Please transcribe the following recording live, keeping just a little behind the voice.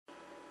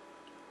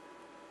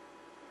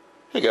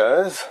Hey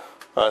guys,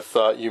 I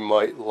thought you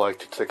might like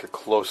to take a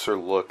closer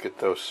look at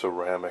those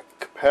ceramic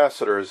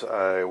capacitors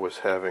I was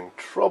having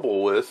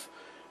trouble with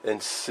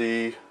and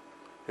see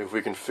if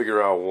we can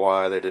figure out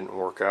why they didn't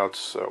work out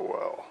so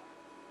well.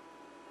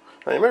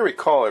 Now you may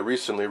recall I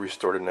recently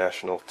restored a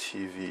National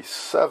TV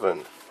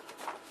 7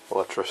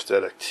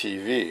 electrostatic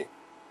TV,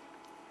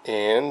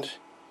 and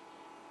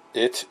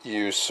it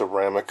used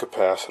ceramic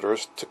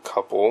capacitors to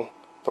couple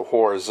the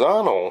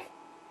horizontal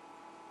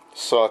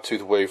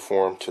sawtooth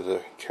waveform to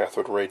the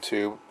cathode ray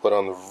tube, but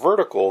on the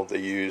vertical they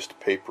used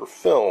paper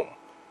film,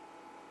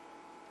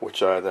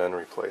 which I then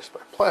replaced by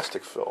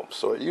plastic film.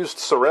 So it used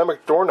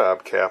ceramic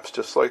doorknob caps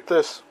just like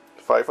this,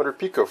 500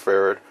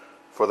 picofarad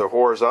for the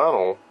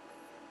horizontal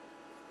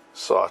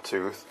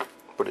sawtooth,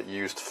 but it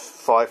used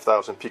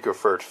 5,000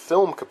 picofarad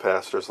film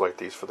capacitors like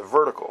these for the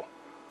vertical.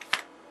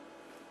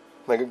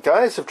 Now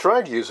guys have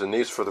tried using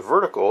these for the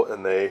vertical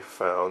and they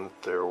found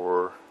there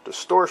were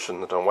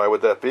distortions. Now why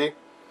would that be?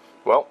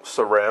 Well,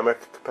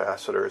 ceramic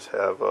capacitors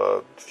have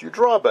a few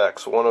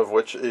drawbacks, one of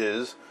which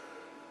is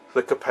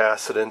the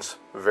capacitance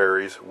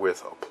varies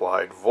with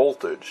applied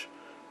voltage.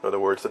 In other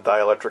words, the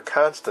dielectric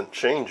constant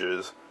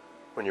changes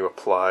when you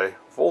apply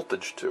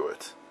voltage to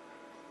it.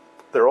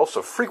 They're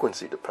also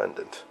frequency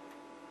dependent.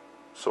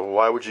 So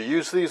why would you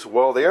use these?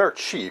 Well, they are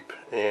cheap,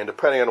 and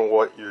depending on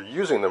what you're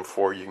using them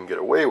for, you can get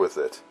away with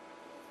it.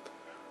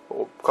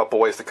 Well, a couple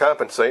ways to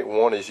compensate.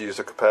 One is use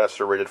a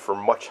capacitor rated for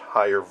much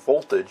higher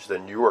voltage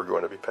than you are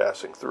going to be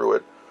passing through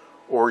it,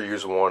 or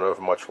use one of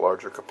much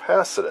larger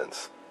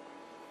capacitance.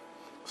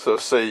 So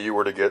say you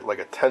were to get like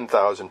a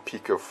 10,000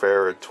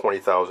 picofarad,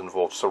 20,000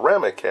 volt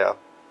ceramic cap,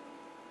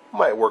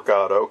 might work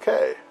out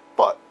okay.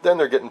 But then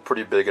they're getting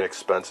pretty big and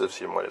expensive,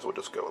 so you might as well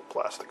just go with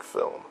plastic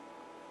film.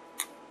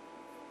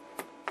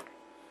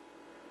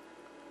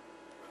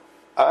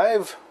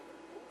 I've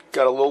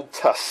got a little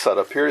test set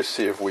up here to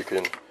see if we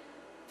can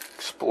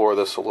explore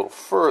this a little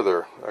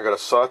further. I got a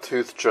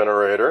sawtooth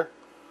generator,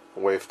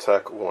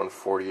 WaveTech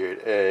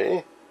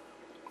 148A,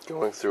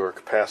 going through our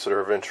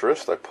capacitor of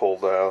interest. I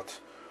pulled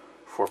out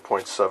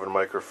 4.7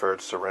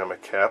 microfarad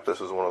ceramic cap. This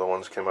is one of the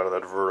ones that came out of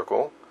that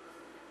vertical.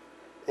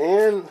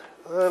 And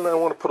then I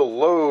want to put a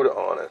load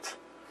on it.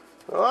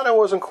 Well, I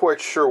wasn't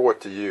quite sure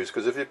what to use,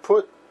 because if you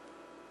put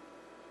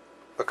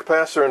a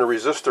capacitor in a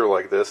resistor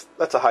like this,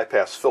 that's a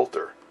high-pass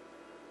filter.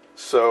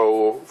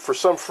 So for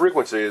some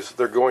frequencies,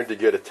 they're going to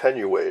get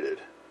attenuated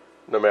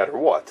no matter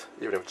what,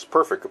 even if it's a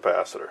perfect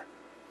capacitor.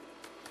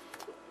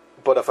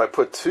 But if I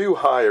put too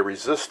high a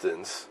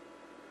resistance,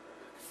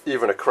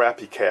 even a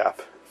crappy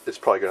cap is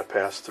probably going to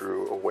pass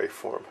through a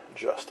waveform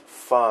just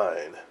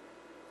fine.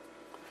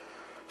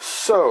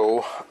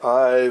 So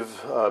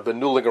I've been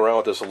noodling around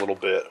with this a little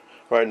bit.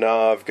 Right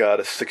now I've got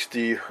a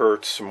 60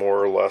 hertz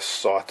more or less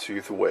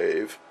sawtooth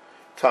wave.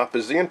 Top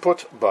is the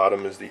input,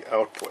 bottom is the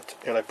output,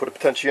 and I put a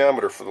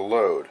potentiometer for the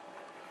load.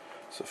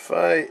 So if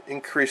I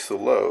increase the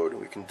load,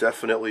 we can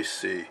definitely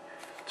see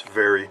it's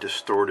very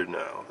distorted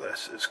now.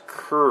 This is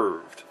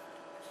curved,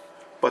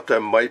 but that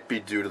might be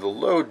due to the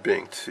load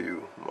being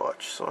too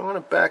much. So I'm going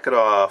to back it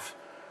off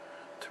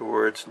to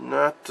where it's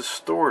not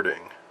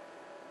distorting.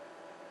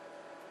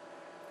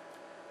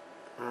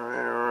 Right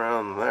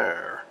around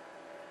there,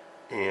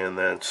 and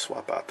then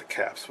swap out the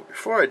caps. But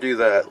before I do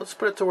that, let's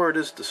put it to where it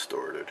is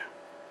distorted.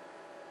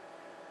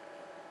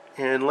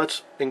 And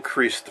let's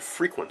increase the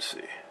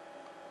frequency.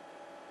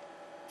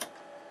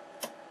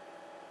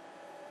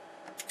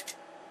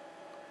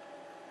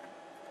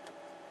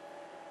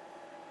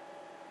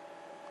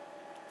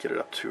 Get it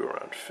up to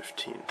around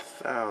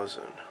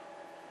 15,000.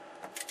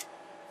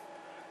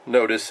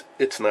 Notice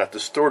it's not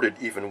distorted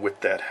even with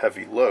that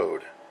heavy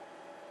load.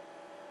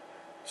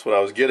 That's what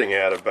I was getting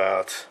at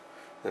about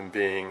them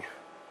being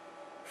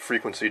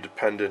frequency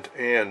dependent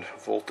and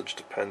voltage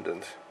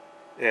dependent.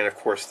 And of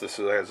course this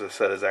is, as I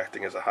said, is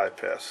acting as a high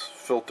pass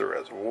filter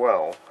as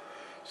well.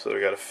 So we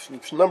got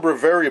a number of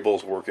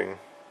variables working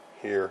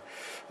here.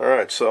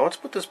 Alright, so let's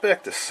put this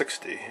back to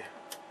 60.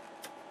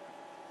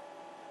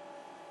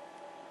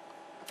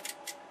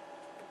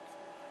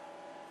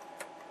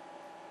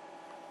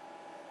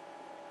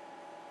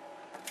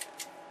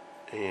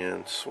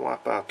 And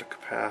swap out the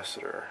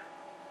capacitor.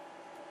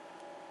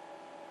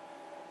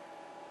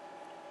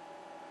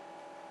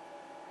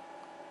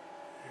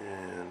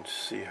 And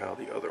see how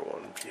the other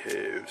one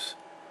behaves.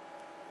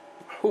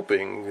 I'm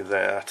hoping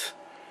that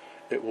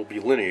it will be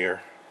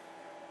linear.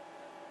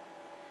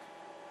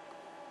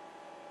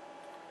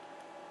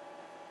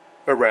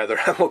 Or rather,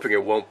 I'm hoping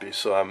it won't be,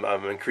 so I'm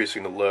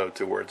increasing the load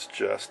to where it's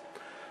just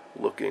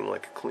looking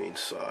like a clean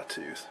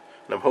sawtooth.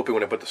 And I'm hoping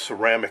when I put the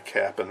ceramic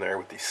cap in there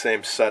with these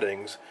same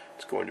settings,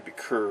 it's going to be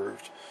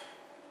curved.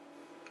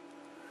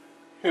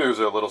 Here's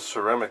our little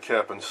ceramic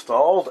cap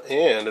installed,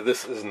 and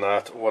this is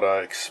not what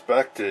I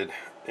expected.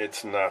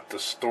 It's not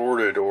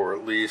distorted, or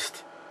at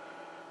least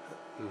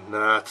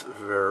not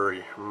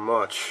very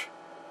much.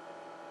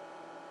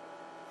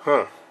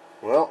 Huh.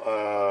 Well,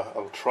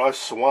 I'll try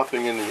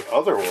swapping in the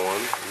other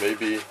one.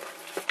 Maybe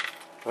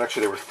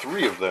Actually, there were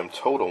 3 of them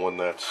total in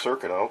that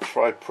circuit. I'll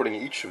try putting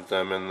each of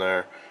them in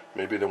there.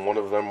 Maybe then one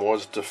of them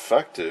was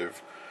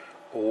defective.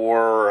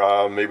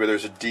 Or maybe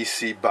there's a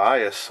DC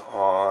bias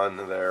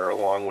on there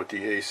along with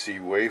the AC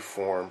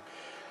waveform.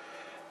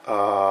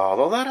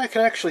 Although that I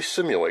can actually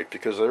simulate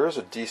because there is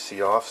a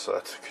DC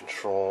offset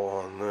control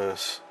on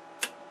this.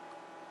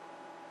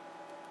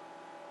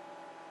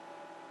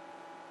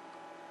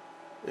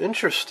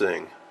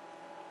 Interesting.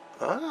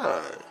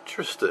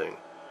 Interesting.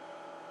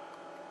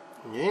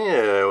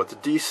 Yeah, with the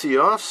DC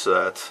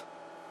offset,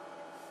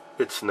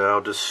 it's now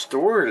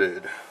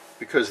distorted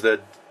because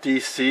that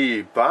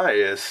DC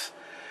bias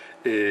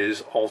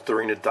is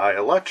altering the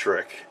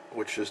dielectric,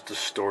 which is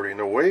distorting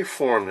the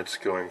waveform that's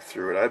going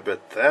through it. I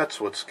bet that's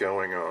what's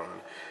going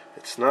on.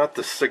 It's not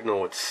the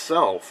signal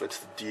itself, it's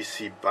the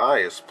DC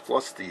bias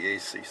plus the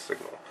AC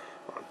signal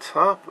on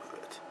top of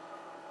it.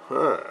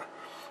 Huh.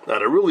 Now,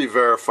 to really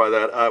verify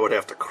that, I would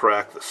have to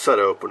crack the set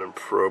open and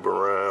probe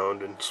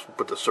around and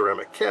put the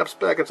ceramic caps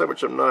back inside,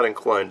 which I'm not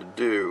inclined to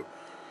do.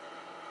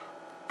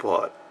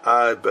 But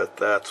I bet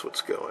that's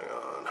what's going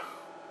on.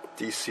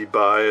 DC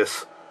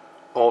bias,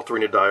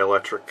 altering the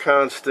dielectric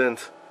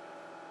constant,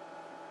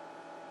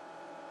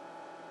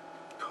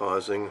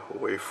 causing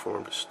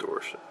waveform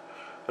distortion.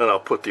 And I'll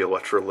put the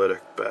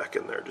electrolytic back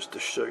in there just to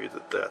show you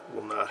that that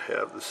will not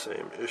have the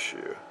same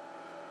issue.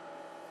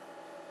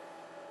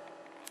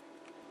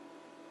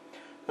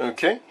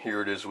 Okay,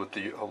 here it is with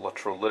the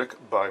electrolytic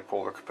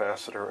bipolar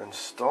capacitor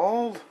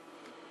installed.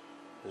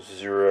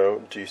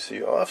 0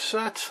 DC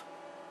offset.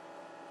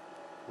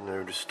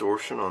 No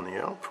distortion on the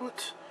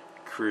output.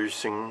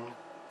 Increasing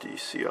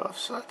DC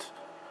offset.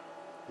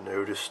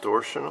 No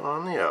distortion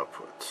on the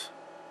output.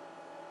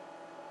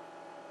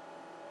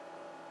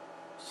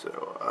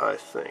 So I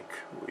think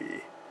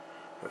we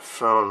have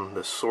found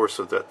the source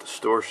of that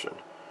distortion.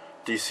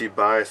 DC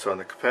bias on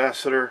the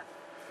capacitor,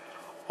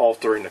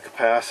 altering the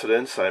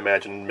capacitance, I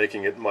imagine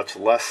making it much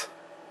less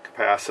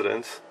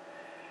capacitance,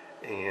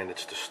 and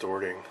it's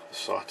distorting the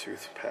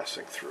sawtooth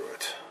passing through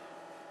it.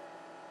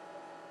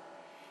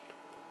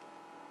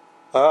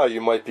 You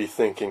might be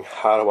thinking,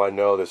 how do I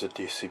know there's a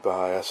DC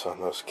bias on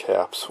those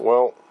caps?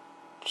 Well,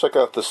 check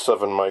out this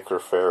 7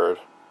 microfarad.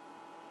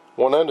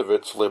 One end of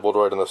it's labeled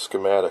right on the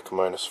schematic,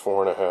 minus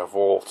 4.5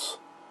 volts.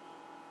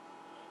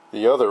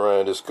 The other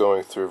end is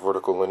going through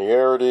vertical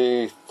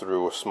linearity,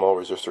 through a small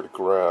resistor to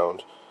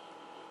ground.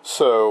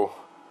 So,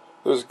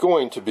 there's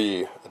going to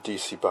be a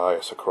DC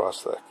bias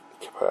across that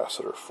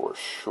capacitor for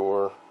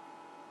sure.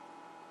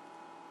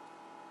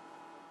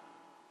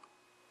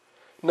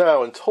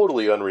 Now, in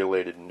totally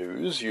unrelated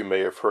news, you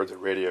may have heard that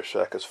Radio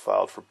Shack has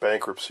filed for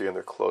bankruptcy and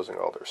they're closing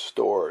all their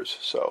stores.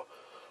 So,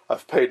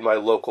 I've paid my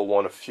local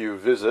one a few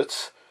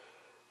visits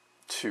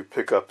to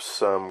pick up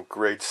some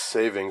great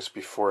savings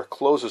before it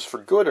closes for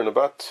good in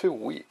about 2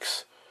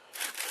 weeks.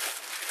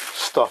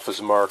 Stuff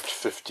is marked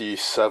 50,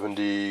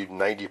 70,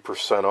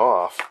 90%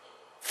 off.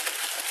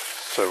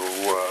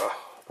 So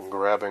I'm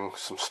grabbing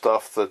some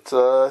stuff that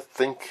I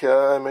think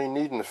I may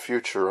need in the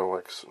future,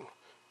 like some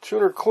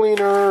tuner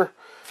cleaner,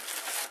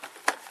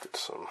 get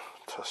some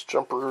test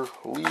jumper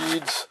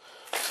leads,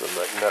 some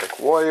magnetic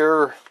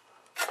wire,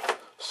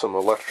 some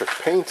electric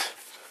paint.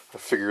 I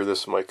figure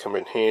this might come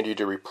in handy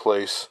to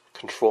replace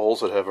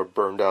controls that have a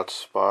burned out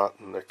spot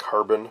in the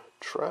carbon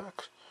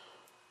track,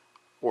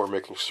 or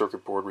making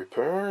circuit board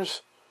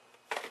repairs,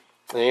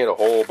 and a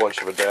whole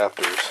bunch of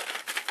adapters.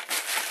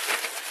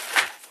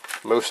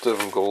 Most of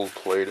them gold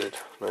plated.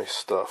 Nice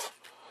stuff.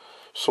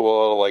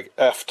 So like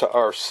F to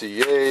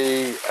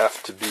RCA,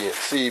 F to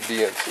BNC,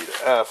 BNC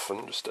to F,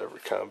 and just every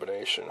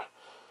combination.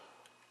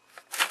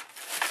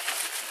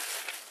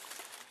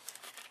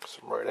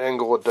 Some right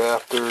angle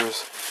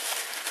adapters.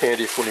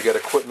 Handy for when you got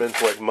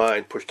equipment like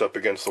mine pushed up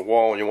against the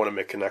wall and you want to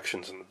make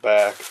connections in the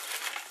back.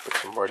 Put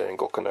some right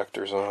angle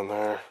connectors on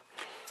there.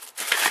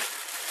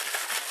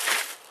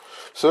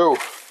 So,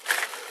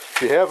 if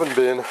you haven't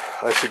been,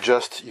 I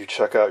suggest you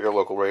check out your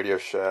local Radio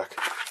Shack.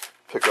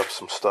 Pick up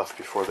some stuff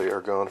before they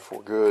are gone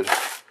for good.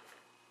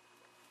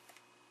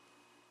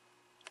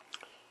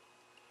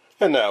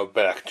 And now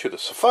back to the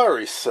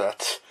Safari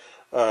set.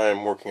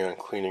 I'm working on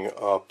cleaning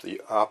up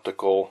the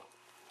optical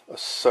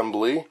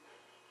assembly.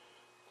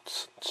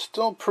 It's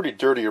still pretty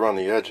dirty around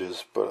the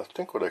edges, but I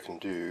think what I can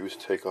do is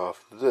take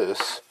off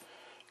this,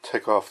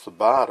 take off the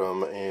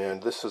bottom,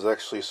 and this is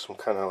actually some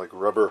kind of like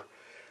rubber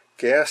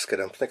gasket.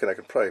 I'm thinking I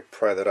can probably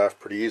pry that off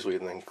pretty easily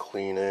and then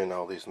clean in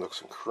all these nooks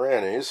and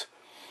crannies,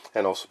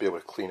 and also be able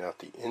to clean out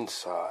the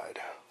inside.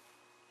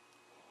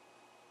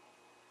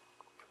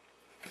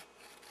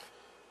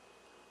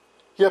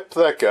 Yep,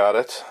 that got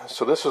it.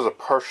 So this is a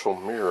partial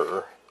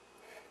mirror,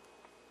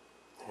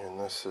 and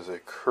this is a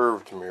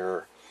curved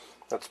mirror.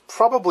 That's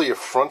probably a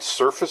front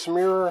surface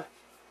mirror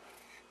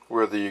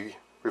where the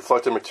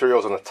reflective material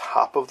is on the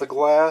top of the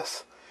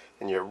glass,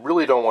 and you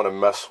really don't want to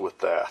mess with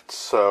that.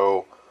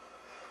 So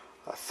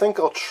I think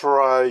I'll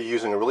try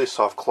using a really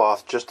soft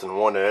cloth just in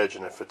one edge,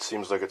 and if it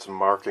seems like it's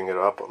marking it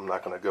up, I'm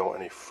not going to go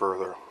any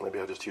further. Maybe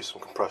I'll just use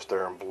some compressed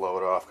air and blow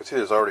it off, because see,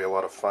 there's already a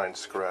lot of fine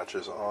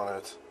scratches on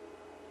it.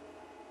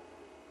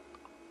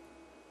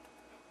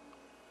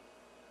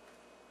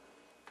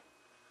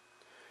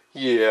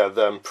 Yeah,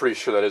 I'm pretty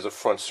sure that is a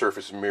front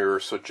surface mirror,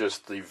 so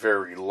just the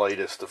very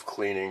lightest of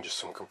cleaning, just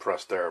some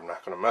compressed air. I'm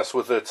not going to mess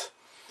with it.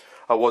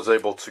 I was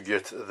able to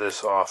get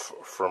this off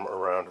from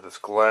around this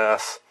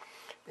glass,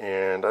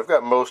 and I've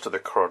got most of the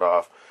crud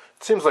off.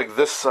 It seems like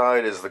this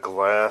side is the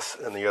glass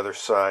and the other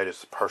side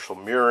is the partial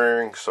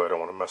mirroring, so I don't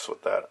want to mess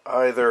with that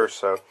either.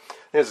 So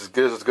it's as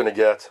good as it's going to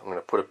get. I'm going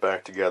to put it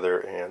back together,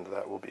 and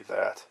that will be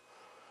that.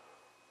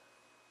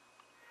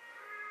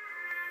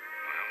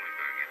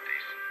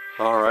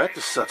 Alright,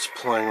 the set's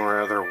playing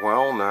rather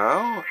well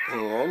now,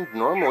 and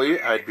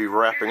normally I'd be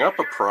wrapping up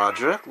a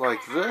project like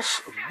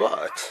this,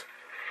 but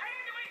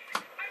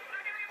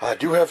I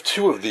do have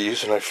two of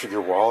these, and I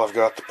figure while I've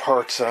got the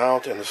parts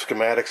out and the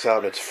schematics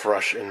out, it's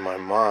fresh in my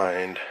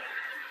mind,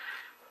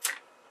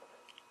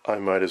 I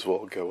might as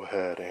well go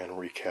ahead and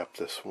recap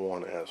this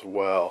one as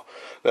well.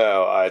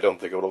 Now, I don't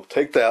think it'll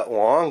take that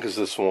long, because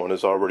this one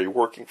is already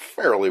working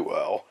fairly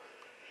well.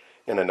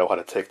 And I know how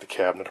to take the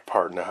cabinet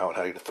apart now and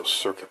how to get those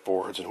circuit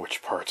boards and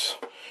which parts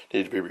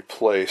need to be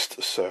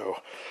replaced. So,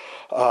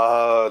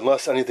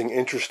 unless anything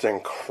interesting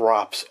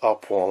crops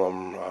up while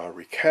I'm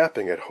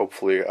recapping it,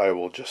 hopefully I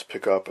will just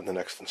pick up in the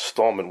next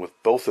installment with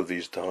both of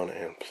these done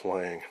and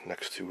playing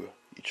next to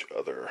each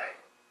other.